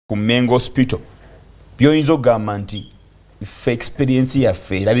ku Mengo Hospital byoyinza okugamba nti fe experience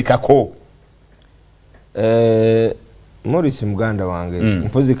yaffe erabikako? Morris muganda wange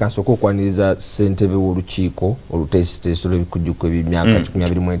mpozi kansoko okwaniriza ssentebe w'olukiiko olutesiteeso lw'ebikujjuko eby'emyaka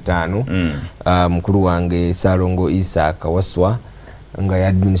 25 mukulu wange Salongo Isaka Waswa nga ya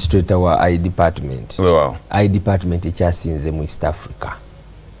administrator wa I department. Wow. I department ekyasinze mu East Africa.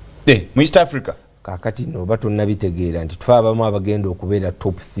 Mu East Africa kakati no batonna bitegeera nti twa abamu abagenda okubeera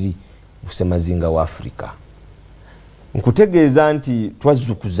top 3 musemazinga wa Africa. Nkutegeeza nti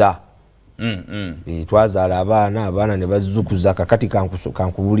twazukuza twazaala abaana ne bazukuza kakati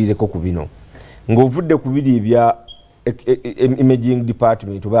kankubulireko ku bino ng'ovudde ku biri ebya imaging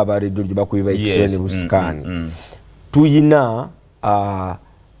department oba abaredio gye bakubiba x-ray ne busikani tuyina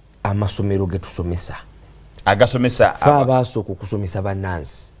amasomero ge tusomesa agasomesa abasooka okusomesa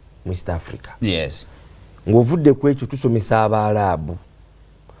bannansi mu East Africa. Yes. Ng'ovudde ku ekyo tusomesa Abaarabu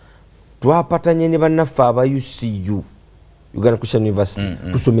twapatanye ne bannaffe aba UCU Uganda Christian University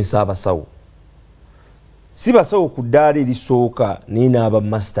tusomesa abasawo si basawo ku ddaala erisooka nina aba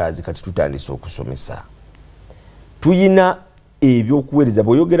masters kati tutandise okusomesa tuyina ebyokuweereza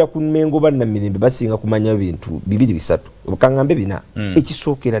bw'oyogera ku Mengo bannamirembe basinga kumanya bintu 2-3 obukangambe bina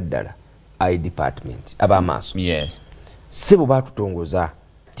ekisookera ddala I department ab'amaaso sebo batutongoza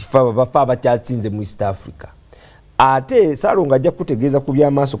tifa bafa abakyatsinze mu East Africa ate Salongo ajja kutegeeza ku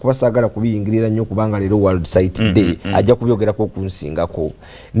by'amaaso kuba saagala kubiyingirira nnyo kubanga leero World Sight Day ajja kubyogerako kunsingako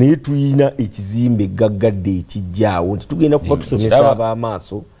naye tuyina ekizimbe gaggadde ekijjaawo nti tugenda kuba tusomesa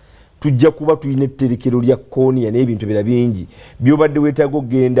ab'amaaso tujja kuba tuyina etterekero lya konia n'ebintu bira bingi byobadde weetaaga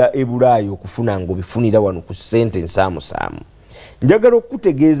okugenda e Bulaayi okufuna ng'obifunira wano ku ssente ensaamusaamu. Njagala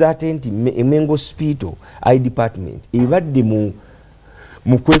okutegeeza ate nti Mengo Hospital I department ebadde mu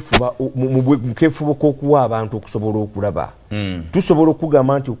mukwefuba k'okuwa abantu okusobola okulaba. Tusobola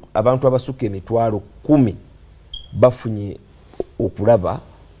okugamba nti abantu abasukka emitwalo 10 bafunye okulaba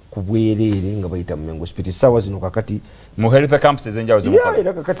ku bwereere nga bayita mu Mengo Hospital. Sawa zino kakati mu health camps ezenjawo zimukola.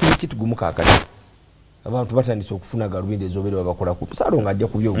 Era kakati kitugumu kakati. Abantu batandise okufuna galubindi ezobere babakola ku. Salongo ajja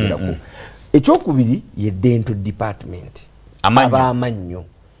kubyogerako. Ekyokubiri ye dental department. Abamannyo.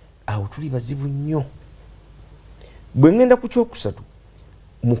 Awo tuli bazibu nnyo. Bwe ngenda ku kyokusatu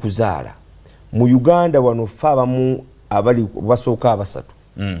mu kuzaala mu Uganda wano fa abamu abali basooka abasatu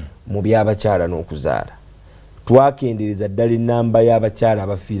mu by'abakyala n'okuzaala twakendereza ddala ennamba y'abakyala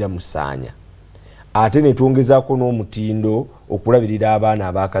abafiira mu ssaanya ate ne twongezaako n'omutindo okulabirira abaana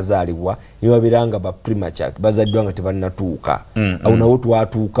abaakazaalibwa ne babeera nga ba premature bazaddwa nga tebannatuuka awo nawo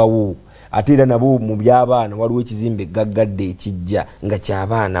twatuukawo ate era nabo mu by'abaana waliwo ekizimbe gaggadde ekijja nga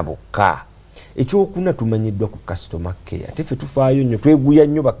ky'abaana bokka. Ekyokuna tumanyiddwa ku customer care ate ffe tufaayo nnyo tweguya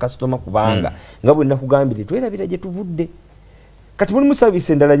nnyo ba customer kubanga nga bwe nakugambire twerabira gye tuvudde kati mulimu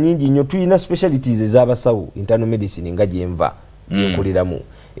service endala nyingi nnyo tuyina specialties ez'abasawo internal medicine nga gyenva gyenkoleramu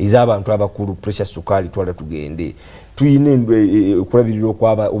ez'abantu abakulu pressure sukaali twala tugende tuyina okulabirira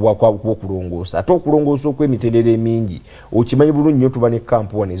okw'okulongoosa ate okulongoosa okw'emiterere emingi okimanyi bulungi nnyo tuba ne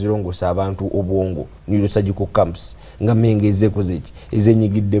kampu wano ezirongoosa abantu obwongo neurosurgical camps nga Mengo ezeekoze eki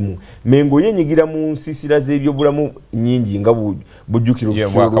ezenyigiddemu. Mengo yenyigira mu nsiisira z'ebyobulamu nyingi nga bujjukira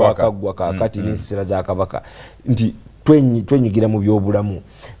olufuulo lwakaggwa kaakati n'ensiisira za Kabaka nti twenyigira mu byobulamu.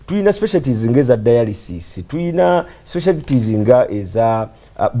 Tuyina specialties nga eza dialysis, tuyina specialties nga eza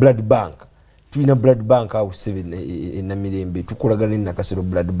blood bank. Tuyina blood bank awo 7 enamirembe tukolagana ne Nakasero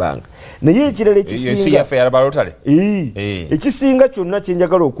blood bank. Naye ekirala ekisinga kyonna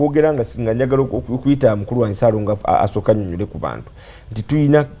kyenjagala okwogera nga singa njagala okuyita mukulu wa Salongo asooka nnyonnyole ku bantu nti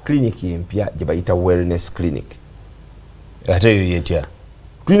tuyina clinic empya gye bayita wellness clinic. Ate eyo yetya?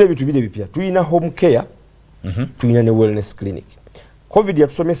 Tuyina ebintu bire bipya. Tuyina home care tuyina ne wellness clinic. COVID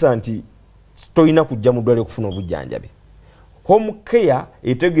yatusomesa nti toyina kujja mu ddwaliro okufuna obujjanjabi. Home care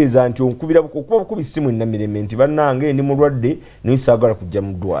etegeeza nti okuba kubisimu ennamirembe nti bannange ndi mulwadde naye saagala kujja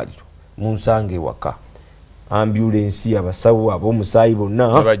mu ddwaliro munsange ewaka ambulance abasawo ab'omusaayi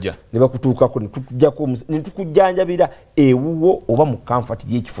bonna ne bakutuukako ne tukujjanjabira ewuwo oba mu comfort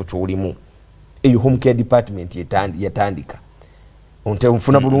y'ekifo ky'olimu. Eyo home care department yatandika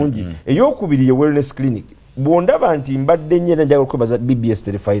onfuna bulungi. Eyokubiri ye wellness clinic bw'ondaba nti mbadde nnyo era njagala okwebaza BBS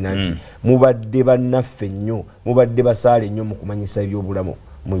Terefayina nti mubadde bannaffe nnyo mubadde basaale nnyo mu kumanyisa ebyobulamu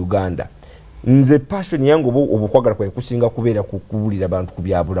mu Uganda. Nze passion yange obukwagala kwaye kusinga kubeera kukuwulira abantu ku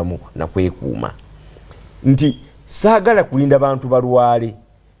byabulamu na kwekuuma nti saagala kulinda bantu balwale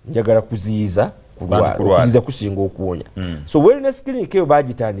njagala kuziiza kuziiza kusinga okuwonya. So wellness clinic eyo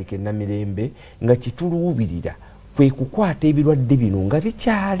baagitandika ennamirembe nga kituluubirira kwe kukwata ebirwadde bino nga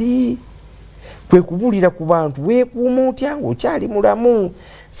bikyali kwe kubulira ku bantu weekuuma otya ng'okyali mulamu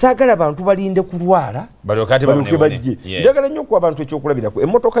saagala abantu balinde kulwala balyoke bajje njagala nnyo okuwa abantu ekyokulabirako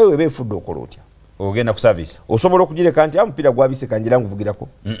emmotoka yo eba efudde okola otya ogenda ku service osobola okugireka nti amupiira gwabise kanjira nguvugirako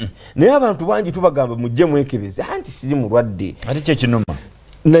naye abantu bangi tubagamba mujje mwekebeze anti siri mulwadde ate kyekinuma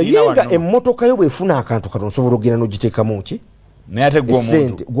naye nga emmotoka yo bwefuna akantu katono osobola okugenda n'ogiteekamu ki naye ate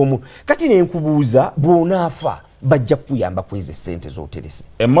gw'omuntu kati nenkubuuza bw'onaafa bajja kuyamba kweze sente zoterese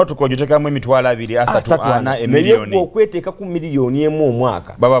emmotoka ogiteekamu emitwalo 2 3 4 emiliyoni okweteeka ku miliyoni emu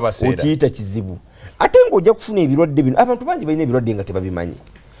omwaka baba baseera okiyita kizibu ate ng'ojja kufuna ebirwadde bino abantu bangi balina ebirwadde nga tebabimanyi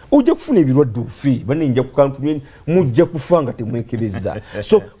ojja kufuna ebirwadde ofi bane nja kukantumye mujja kufa nga temwekebeza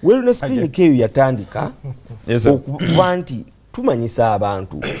so wellness clinic eyo yatandika okuba nti tumanyisa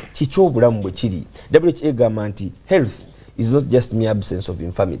abantu kiki obulamu bwe kiri WHO egamba nti health is not just mere absence of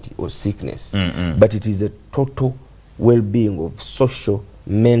infirmity or sickness but it is a total well-being of social,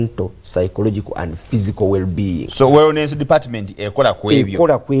 mental, psychological and physical well-being. So wellness department ekola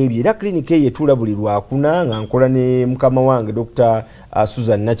kwebyo era clinic ye tula buli lwakuna nga nkola ne mukama wange Dr.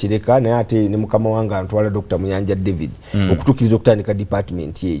 Susan Nachireka naye ate ne mukama wange antwala Dr. Muyanja David okutukiriza okutandika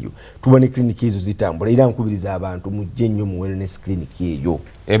department yeyo tuba ne clinic ezo zitambula era nkubiriza abantu mujje nnyo mu wellness clinic yeyo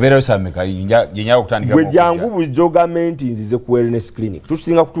ebera osameka jinya okutandika bwe jangu bulijo government nzize ku wellness clinic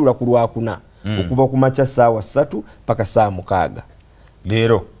tusinga kutuula ku lwakuna okuva ku macha saawa 3 paka saa 6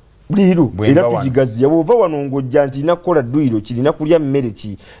 leero era tujigaziya bwova wano ng'ojja nti nakukola dduyiro kirina kulya mmere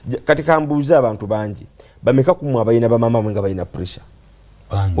ki kati kambuuza abantu bangi bameka ku mmwe abalina bamama mwe nga balina pressure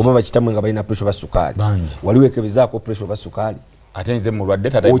oba bakitamwe nga balina pressure oba sukaali wali weekebezaako pressure oba sukaali ate nze mulwadde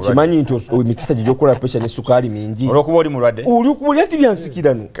tata okimanyi nti emikisa gye gyokola pressure ne sukaali mingi olwokuba oli mulwadde oli okubulya nti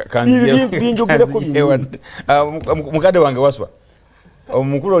byansikirano binjogerako mukadde wange waswa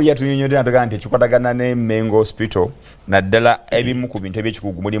omukulu oli yatunyonyodde natugamba nti ekikwatagana ne Mengo Hospital naddala ebimu ku bintu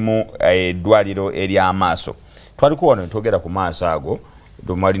ebyekikugu mulimu eddwaliro ery'amaaso twaliko wano netwogera ku maaso ago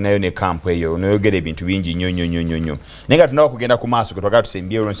mwalinayo ne kampu eyo noyogera ebintu bingi nnyo naye nga tunaba kugenda ku maaso ke twagala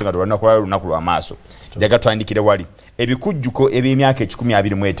tusembye olwensonga tulina kulala olunaku lwa maaso jaga twandikire wali ebikujjuko eby'emyaka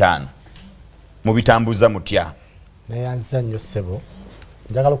 125 mubitambuza mutya neyanziza nnyo ssebo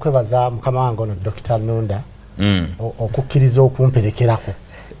njagala okwebaza mukama wange ono Dr. Nunda okukkiriza okumperekerako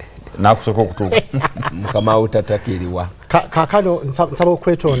nakusoka okutuuka mukama wo tatakiriwa kaakano nsaba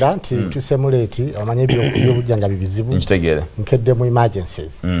okwetonda nti tusemuleeti omanye ebyobujjanjabi bizibu nkitegeera nkedde mu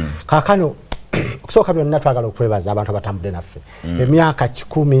emergencies kaakano okusooka byonna twagala okwebaza abantu abatambudde naffe emyaka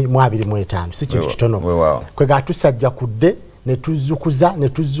 125 si kintu kitono kwega tusajja kudde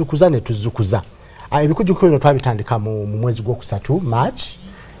netuzzukuza ebikujjuko bino twabitandika mu mwezi gwokusatu March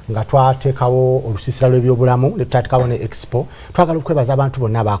nga twateekawo olusiisira lw'ebyobulamu ne tutateekawo ne expo twagala okwebaza abantu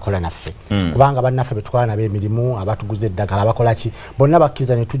bonna abakola naffe kubanga bannaffe betwala nabo emirimu abatuguza eddagala abakola ki bonna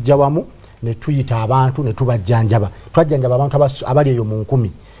bakkiriza ne tujja wamu ne tuyita abantu ne tubajjanjaba twajjanjaba abantu abali eyo mu 10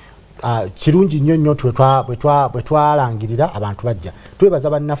 kirungi nnyo bwe twalangirira abantu bajja twebaza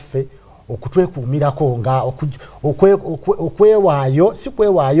bannaffe okutwekuumirako nga okwewaayo si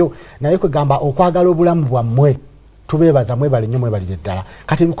kwewaayo naye kwegamba okwagala obulamu bwammwe tubebaza mwebale nnyo mwebalire ddala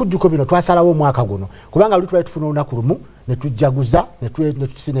kati ebikujjuko bino twasalawo omwaka guno kubanga luli twali tufuna olunaku lumu ne tujjaguza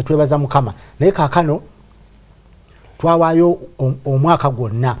ne twebaza mukama naye kaakano twawaayo omwaka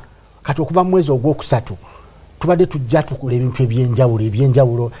gwonna kati okuva mu mwezi ogwokusatu tubadde tujja tukola ebintu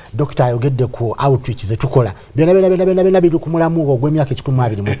ebyenjawulo dokita ayogedde ku outreach ze tukola byonna biri ku mulamu ogw'emyaka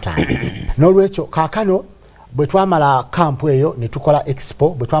 125 n'olwekyo kaakano bwe twamala kampu eyo ne tukola expo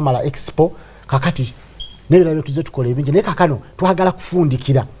bwe twamala expo kakati nebirabyo tuze tukola ebingi naye kakano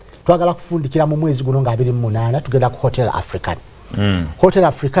twagala kufundikira mu mwezi guno nga 28 tugenda ku Hotel African Hotel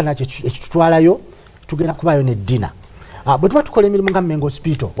African ekitutwalayo tugenda kubayo ne dina bwe tuba tukola emirimu nga Mengo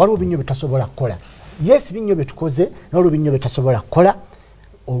Hospital waliwo binyo bitasobola kukola yes binyo betukoze n'olwo binyo bitasobola kukola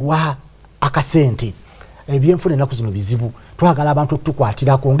olwa akasente ebyenfuna ennaku zino bizibu twagala abantu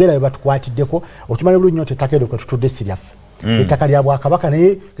tukwatirako ngera bwe batukwatiddeko okimanyi bulungi nnyo ettaka eryo kwe tutudde siriyaffe ettaka lya Bwakabaka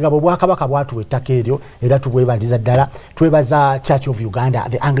naye nga Bwakabaka bwatuwa ettaka eryo era tubwebaliza ddala twebaza Church of Uganda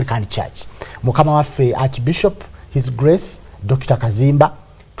the Anglican Church mukama waffe Archbishop His Grace Dr. Kazimba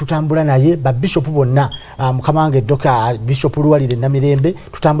tutambula naye babishop bonna mukama wange Dr. Bishop Luwalire Namirembe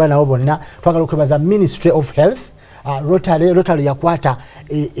tutambula nabo bonna twagala okwebaza Ministry of Health Rotary yakwata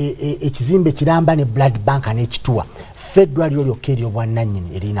ekizimbe kiramba ne blood bank n'ekituwa federal lyokka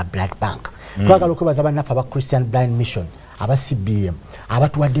eryobwannannyini erina blood bank twagala okwebaza bannaffe aba Christian Blind Mission aba CBM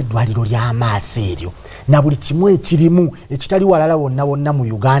abatuwadde eddwaliro ly'amaaso eryo na buli kimu ekirimu ekitali walala wonna mu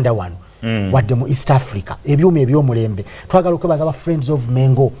Uganda wano wadde mu East Africa ebyuma ebyomulembe twagala okwebaza aba Friends of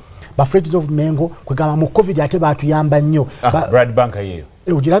Mengo ba Friends of Mengo kwegamba mu covid ate batuyamba nnyo blood bank yeyo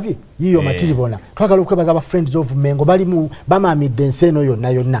ujirabye yiyo matiri bona twagala okwebaza ba Friends of Mengo bali mu bamamidde enseno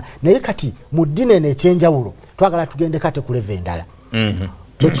yonna naye kati mu ddine n'ekyenjawulo twagala tugende kate ku level endala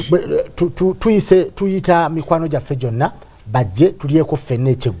tuyita mikwano gyaffe gyonna bajje tulyeko ffenna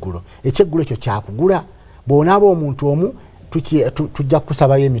ekyeggulo ekyo kyakugula bw'onaaba omuntu omu tujja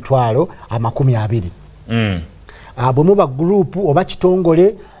kusabayo emitwalo 20 bwe muba group oba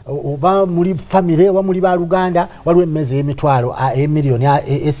kitongole oba muri family oba muri ba Luganda waliwo emmeze y'emitwalo emiliyoni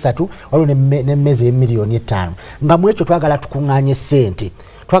 3 waliwo n'emmeze y'emiliyoni 5 nga mu ekyo twagala tukuŋŋaanye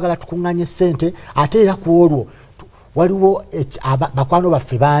ssente ate era ku olwo waliwo bakwano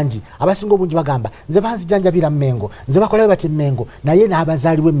baffe bangi abasinga obungi bagamba nze banzijanjabira Mengo nze bakola bati Mengo naye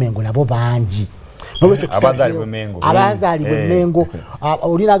n'abazaaliwe Mengo nabo bangi abazaalibwe Mengo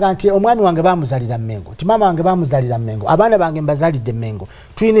olinaga nti omwami wange bamuzaalira Mengo ti mama wange bamuzaalira Mengo abaana bange mbazaalidde Mengo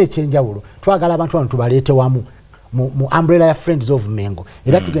tulina ekyenjawulo twagala abantu bano tubaleete wamu mu umbrella ya Friends of Mengo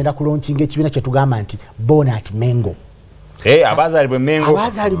era tugenda kulaunchinga ekibiina kye tugamba nti Born at Mengo abazaalibwe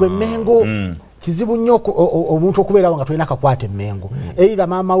Mengo kizibu nnyo omuntu okubeerawo nga tulina akakwate Mengo era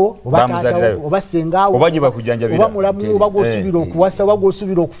maama wo oba taata wo oba senga wo oba mulamu oba gw'osuubira okuwasa oba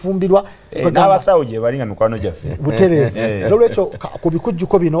gw'osuubira okufumbirwa n'abasawo gye balinga mikwano gyaffe butereevu n'olwekyo ku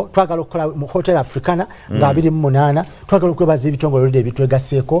bikujjuko bino twagala okukola mu Hotel Africana nga 28 twagala okwebaza ebitongole oludde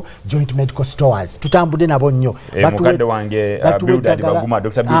ebitwegaseeko Joint Medical Stores tutambudde nabo nnyo mukadde wange Dr.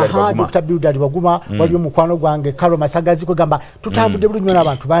 Bildad Baguma waliyo mukwano gwange Karo Masagazi kwegamba tutambudde buli nnyo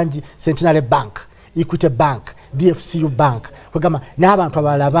n'abantu bangi Centenary Bank Equity Bank, DFCU Bank, kwegamba n'abantu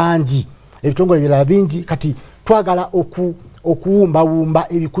abalala bangi ebitongole ebirala bingi kati twagala okuwumba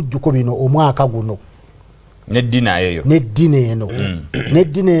ebikujjuko bino omwaka guno neddina eno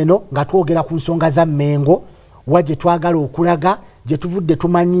nga twogera ku nsonga za Mengo wajje twagala okulaga gye tuvudde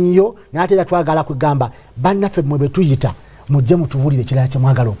tumanyiyo n'ate era twagala kwegamba bannaffe mmwe betuyita mujje mutubulire kirala kye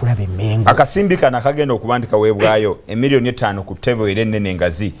mwagala okulaba Mengo akasimbi kana akagenda okubandika weebwayo emiliyoni 5 ku ttebe era ennene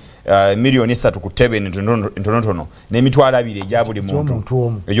engazi miliyoni 3 ku ttebe entonotono n'emitwalo 2 egya buli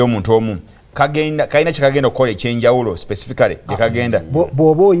muntu egy'omuntu omu kalina kyekagenda okukola ekyenjawulo specifically gyekagenda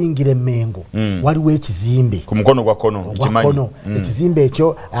bw'oba oyingira Mengo waliwo ekizimbe ku mukono gwa kono ekizimbe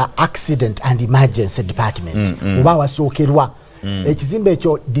ekyo accident and emergency department oba wasookerwa ekizimbe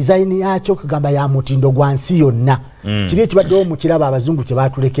ekyo design yakyo kugamba ya mutindo gwa nsi yonna kiri ekibaddewo mu kiraba abazungu kye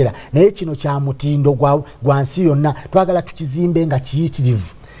batulekera naye kino kya mutindo gwa nsi yonna twagala tukizimbe nga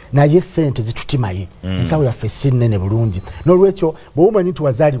kiyitirivu naye ssente zitutimaye ensawo yaffe si nnene bulungi n'olwekyo bw'omanyi nti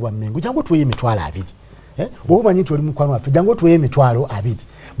wazaalibwa Mengo jangu tuweyo emitwalo 2 bw'omanyi nti oli mukwano waffe jangu tuweyo emitwalo 2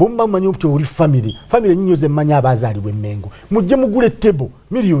 bw'omuba mumanyi nti oli family nnyo ze mmanyi abazaalibwa Mengo mujje mugule ttebo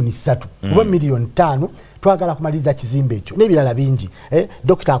miliyoni 3 oba miliyoni 5 twagala kumaliza kizimbe ekyo n'ebirala bingi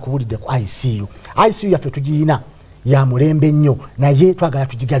dokita akubulidde ku ICU yaffe tugiyina ya mulembe nnyo naye twagala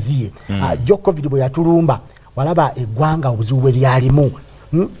tugigaziye jo covid bwe yatulumba walaba eggwanga obuzibu bwe lyalimu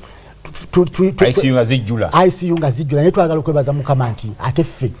ICU nga zijjula naye twagala okwebaza Mukama nti ate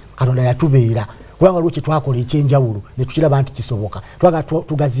ffe Katonda yatubeera kubanga lwo kye twakola ekyenjawulo ne tukiraba nti kisoboka twagala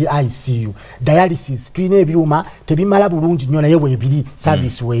tugaziye ICU dialysis tulina ebyuma tebimala bulungi nnyo naye weebiri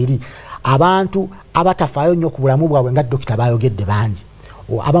service weeri abantu abatafaayo nnyo ku bulamu bwabwe nga dokita bayogedde bangi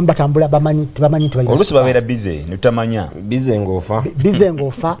abamu batambula bamanyi nti oluusi babeera bize netutamanya bize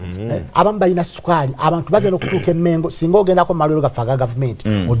ng'ofa abamu balina sukaali abantu bagenda okutuuka Mengo singa ogendako mumalwero gaffe aga gavumenti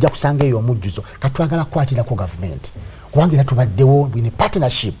ojja kusanga eyo omujjuzo katwagala kukwatirako gavumenti kubanga era tubaddewo in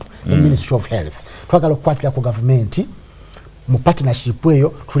partnership ne Ministry of Health twagala okukwatirako gavumenti mu partnership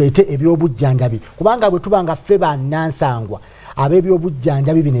eyo tuleete ebyobujjanjabi kubanga bwe tubanga ffe bannansangwa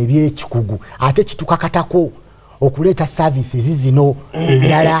ab'ebyobujjanjabi bino ebyekikugu ate kitukakatako okuleeta services zino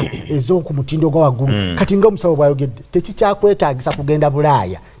endala ez'oku mutindo gwa waggulu kati nga omusawo bw'ayogedde tekikyakwetaagisa kugenda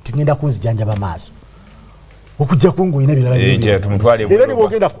Bulaaya tingenda kunzijanjaba maaso okujja kunguina birala era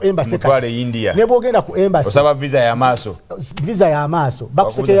nebwogenda ku embassy nebwogenda ku embassy osaba visa ya maaso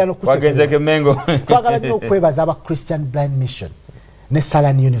bakusekerera n'okugenzeke Mengo twagala nnyo okwebaza aba Christian Blind Mission ne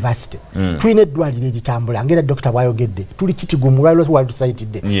Salan University tulina eddwaliro egitambula ngera dokita bw'ayogedde tuli kitigumu lwaliro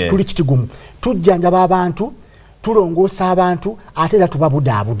walutusayitidde tuli kitigumu tujjanjaba abantu tulongoosa abantu ate era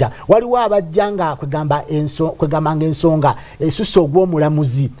tubabudaabuda waliwo abajjanga kwegambanga ensonga esusse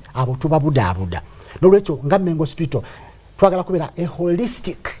ogw'omulamuzi abo tubabudaabuda n'olwekyo nga Mengo Hospital twagala kubeera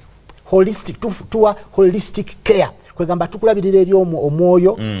tuwa holistic care kwegamba tukulabirira eri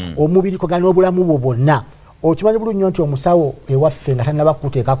omwoyo omubiri kwegana n'obulamu bwo bwonna okimanyi bulungi nnyo nti omusawo ewaffe nga tanaba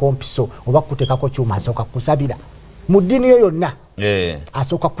kuteekako mpiso oba kuteekako kyuma asooka kusabira mu ddiini yo yonna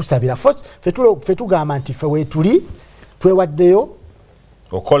asooka kusabira ffe tugamba nti ffe weetuli twewaddeyo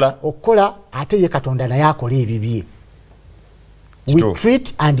okola ate ye Katonda naye akola ebibye. We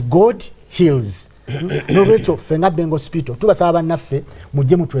treat and God heals. Nolwekyo ffe nga Mengo Hospital tubasaba bannaffe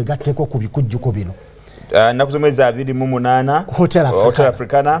mujje mutwegatteko ku bikujjuko bino. Naku z'omwezi 28 Hotel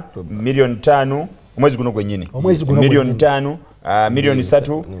Africana milioni 5 omwezi guno gwennyini milioni 5 milioni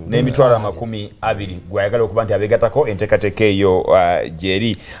 3 n'emitwalo 20 gwayagala okuba nti abeegattako enteekateeka eyo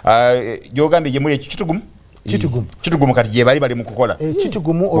gyeri gy'ogambye gye muli Kitugumu kati gye bali mu kukola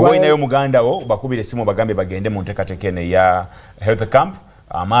olinayo muganda wo bakubira essimu bagambe bagende mu nteekateeka eno eya health camp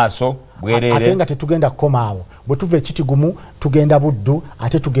amaaso bwerere ate nga tetugenda kukoma awo bwe tuva Kitugumu tugenda Buddu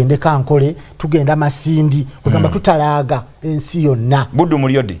ate tugende Kankole tugenda Masindi kugamba tutalaaga ensi yonna. Buddu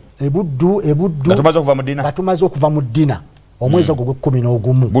mulyodde Buddu batumaze okuva mu ddina omwezi ogwo gwe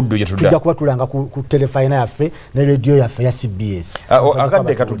 11 tujja kuba tulanga ku telefayina yaffe ne radio yaffe ya CBS.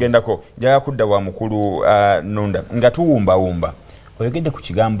 Akadde katugendako njagala kudda wa mukulu Nunda nga tuwumbawumba oyogedde ku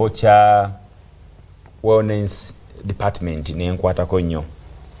kigambo kya wellness department n'enkwatako nnyo.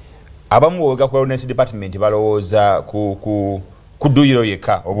 Abamu wega ku wellness department balowooza ku dduyiro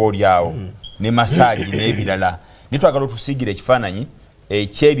yekka oba olyawo ne massage n'ebirala. Nitwagala otusiigire ekifaananyi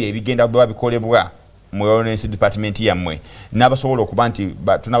ekyebyo ebigenda bwa bikolebwa mu wellness department yammwe n'abasobola okuba nti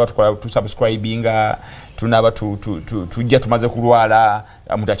tunaba tukola tusubscribinga tunaba tujja tumaze kulwala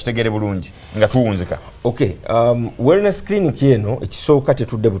omuntu akitegere bulungi nga tuwunzika. Okay, wellness clinic eno ekisooka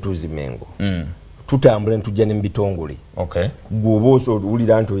tetudde butuuzi Mengo. Tutambula ntujja ne mbitongole. Okay. Gwoba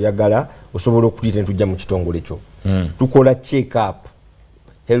olira nti oyagala osobola okuyita ntujja mu kitongole kyo. Tukola check up,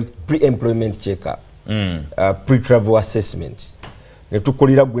 health pre-employment check up, pre-travel assessment. Ne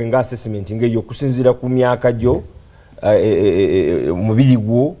tukolera gwe nga assessment ngeyo okusinzira ku myaka gyo omubiri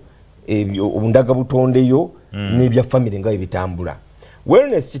gwo obundaga butondeyo n'ebya family nga ebitambula.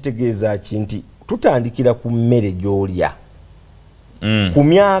 Wellness kitegeeza kinti tutandikira ku mmere gy'olya. Ku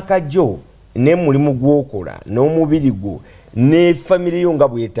myaka gyo ne mulimu gwokola n'omubiri gwo ne family yo nga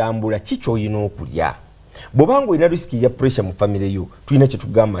bwetambula kikyoyina okulya. Bw'obanga olina riski ya pressure mu family yo tulina kye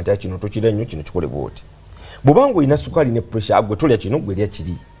tugamba nti kino tokira nnyo kino kikole bwoti. Bw'obanga olina sukali ne pressure agwe tolya kino gwe lya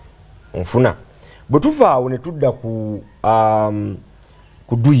kiri onfuna. Bwe tuvaawo ne tudda ku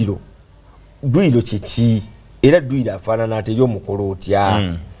dduyiro. Dduyiro kiki era dduyiro afaanana ate y'omukolo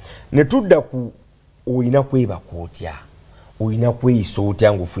otya. Ne tudda ku olina kwebaka otya. Olina kweyisa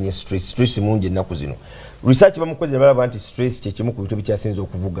otya ng'ofunye stress mungi ennaku zino. Research bamukoze balaba nti stress kye kimu ku bintu bikyasinze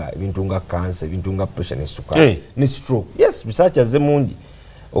okuvuga ebintu nga cancer, ebintu nga pressure ne sukali ne stroke. Yes, research azze mungi.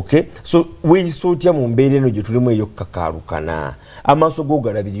 Okay, so weyisa otya mu mbeera eno gye tulimu ey'okukakaalukana. Amaaso go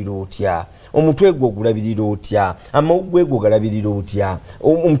galabirira otya, omutwe gwo ogulabirira otya, amawuggwe go galabirira otya,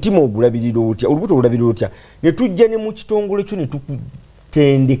 omutima ogulabirira otya, olubuto olulabirira otya. Ne tujja ne mu kitongole kyo ne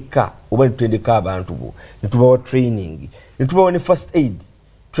tukutendeka oba ne tutendeka abantu bo ne tubawa training ne tubawa ne first aid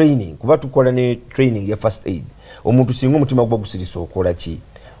training kuba tukola ne training ya first aid. Omuntu singa omutima gwa gusirisa okola ki?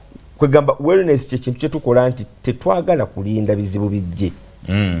 Kwegamba wellness kye kintu kye tukola nti tetwagala kulinda bizibu bijje.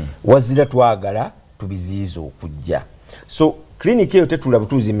 Wazira twagala tubiziiza okujja. So clinic eyo tetula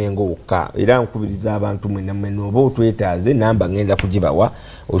butuuzi Mengo wokka era nkubiriza abantu mwenna mwenna oba otwetaaze namba ngenda kugibawa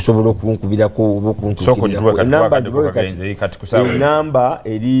osobola okunkubirako oba okuntukirako namba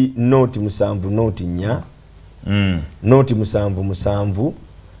eri noti 7 noti 4 noti 7 7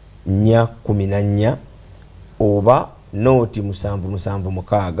 4 oba noti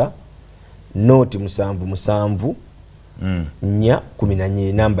 7 noti 7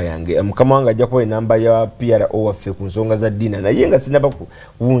 14 namba yange mukama wange ajja kuba namba ya PRO waffe ku nsonga za dina naye nga sinaba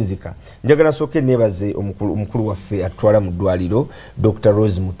kuwunzika. Njagala soke nebaze omukulu waffe atwala mu ddwaliro Dr.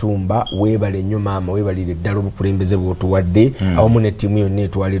 Rose Mutumba webale nnyo maama webalire ddala obukulembeze bw'otuwadde awamu ne ttiimu yonna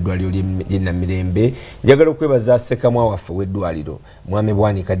etwala eddwaliro ly'e Namirembe. Njagala okwebaza Ssekamwa waffe w'eddwaliro Mwami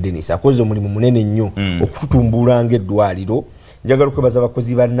Bwanika Dennis akoze omulimu munene nnyo okututumbula ng'eddwaliro. Njagala okwebaza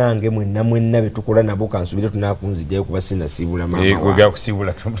abakozi bannange mwenna betukola nabo kansubire tunakunzijjayo kuba sinasiibula maama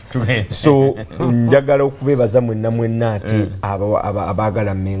so njagala okubebaza mwenna ate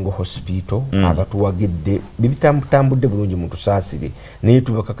abaagala Mengo Hospital abatuwagidde bibitambudde bulungi mutusaasire naye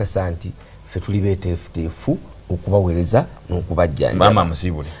tubakakasa nti ffe tuli beeteefuteefu okubaweereza n'okubajjanja. Maama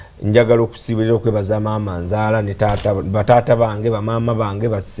musiibule. Njagala okusiibulira okwebaza maama nzaala ne bataata bange bamaama bange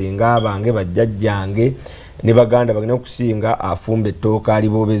basenga bange bajjajjange ne baganda bagenda okusinga afumba ettooka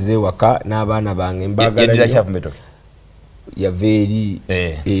alibobeze waka n'abaana bange mbagala yaveri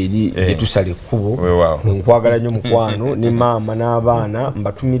eri etusale kubo nkwagala nnyo mukwano ne mama n'abaana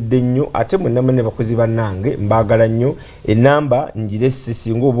mbatumidde nnyo ate mwenna ne bakozi bannange mbagala nnyo enamba njirese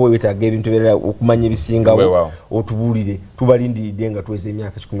singa oba wetaaga ebintu ebirala okumanya ebisingawo otubuulire tubalindiridde nga tuweza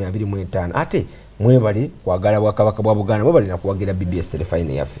emyaka 25 ate mwebale kwagala bwakabaka bwa Buganda mwebale nakuwagira BBS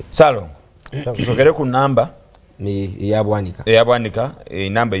telefone yaffe Salo tusokere ku namba eyabwanika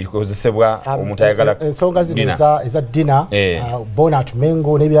enamba ekozesebwa omuntu ayagala ensonga zino eza dina Bonat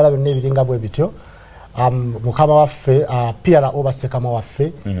Mengo n'ebirala byonna ebiringa bwe bityo mukama waffe piara obasekama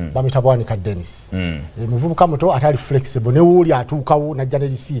waffe bamita Bwanika Dennis muvubuka muto atali flexible ne wuli atuukawo najja ne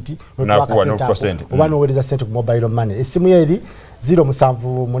receipt oba noweereza sente ku mobile money esimu yeri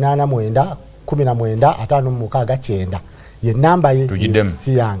 0789 19 ye namba ye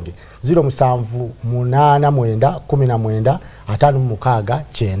si yange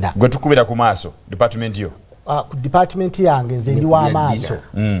 0789 gwe tukubira ku maaso department yo department yange nze ndi wa maaso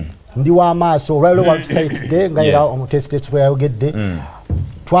ndi wa maaso olwaliro wa website de nga era omutestet bwe yayogedde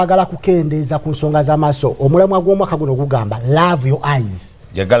twagala kukendeeza ku nsonga z'amaaso omulamwa gw'omwaka guno gugamba love your eyes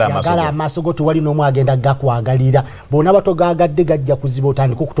yagala amaaso go tewali n'omu agenda gakwagalira bonna batogagadde gajja kuziba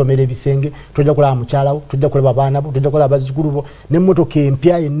otandika okutomera ebisenge tojja kulaba mukyalawo tojja kulaba abaana bo tojja kulaba bazzukulu bo n'emmotoka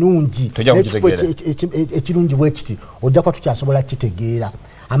empya ennungi n'ekifo ekirungi bwe kiti ojja kuba tukyasobola kitegeera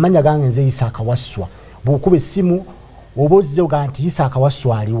amannya gange nze Isaaka Wasswa bw'okuba essimu oba ozze ogaa nti Isaaka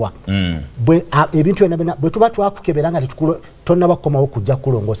Wasswa aliwa ebintu byonna bwe tuba twakukebera nga tonnaba kukomawo kujja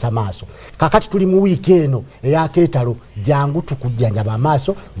kulongoosa amaaso kakati tuli mu wiiki eno eyakeetalo jangu tukujjanjaba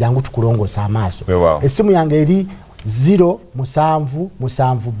amaaso jangu tukulongoosa amaaso essimu yange eri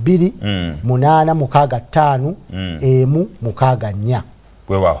 0772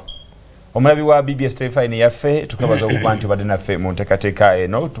 weewaawo omulabi wa BBS telefone yaffe tukabaza okuba nti obadde naffe mu nteekateeka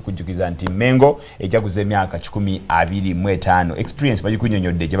eno tukujjukiza nti Mengo ejaguza emyaka 25 experience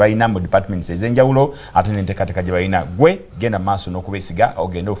bagikunyonyodde gye balina mu departments ez'enjawulo ate n'enteekateeka gye balina gwe genda maaso n'okubeesiga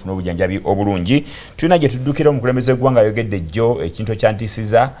ogende ofuna obujjanjabi obulungi tulina gye tuddukira omukulembeze gw'eggwanga ayogedde jjo ekintu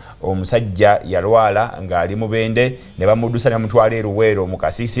ekyantisiza omusajja yalwala ng'ali mu bende ne bamuddusa ne bamutwala eruweero mu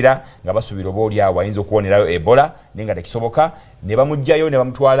kasiisira nga basuubira oba oli awo ayinza okuwonerayo Ebola naye nga tekisoboka ne bamugjayo ne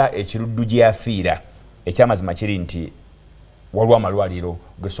bamutwala ekiruddu gye yafiira ekyamazima kiri nti waliwo amalwaliro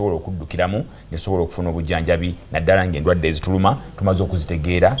gesobola okuddukiramu nesobola okufuna obujjanjabi naddala ng'endwadde ezituluma tumaze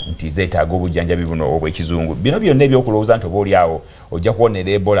okuzitegeera nti zeetaaga obujjanjabi buno obw'ekizungu bino byonna ebyokulowooza nti oba oli awo ojja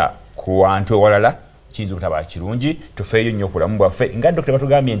kuwonera Ebola ku wantu ewalala kiyinza obutaba kirungi tufeeyo nnyo okulamu bwaffe nga dokita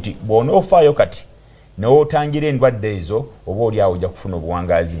batugambye nti bw'onoofaayo kati n'otangira endwadde ezo oba oli awo ojja kufuna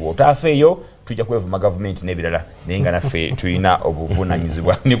obuwangaazi bw'otaafeeyo tujja kwevuma gavumenti n'ebirala naye nga naffe tulina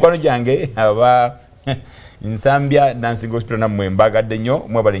obuvunaanyizibwa mikwano gyange aba Nsambya Nursing Hospital nammwe mbagadde nnyo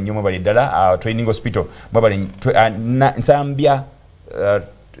mwebale nnyo mwebale ddala Training Hospital mwebale Nsambya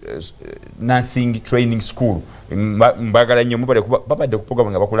Nursing Training School mbagala nnyo mwebale babadde ku program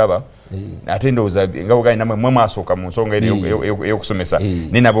nga bakulaba ate ndowooza nga bugani namwe mwe mwasooka mu nsonga ey'okusomesa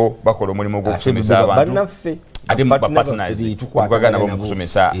ne nabo bakola omulimu gw'okusomesa abantu ate partners tukwaga nabo mu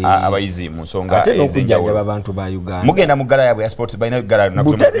kusomesa abayizi mu nsonga ez'enjawulo abantu ba Uganda mugenda mu ggala yaabwe ya sports balina ggala na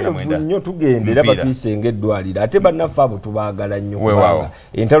kusoma nnyo tugende era batuyise ng'eddwaliro ate bannaffe abo tubaagala nnyo kubanga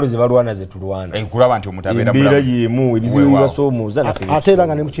entalo ze balwana ze tulwana kulaba nti omutabeera embeera y'emu ebizibu bibasoomooza ate era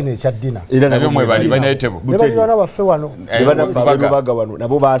nga ne mu kino ekya ddina era nabyo mwe bali balinayo tebo ne balina baffe wano ne bannaffe abalubaga wano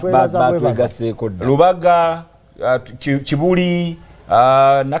nabo batwegaseeko ddala Lubaga Kibuli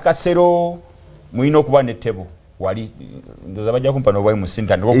Nakasero mulina okuba n'ettebo wali ndoza bajja kumpa n'obwayi mu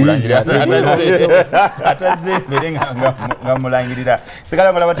sinta ndiko kulangira ataze mbere nga mulangirira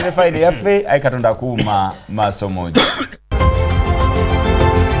sigala mulaba telefone yaffe ayi Katonda akuuma maaso moja.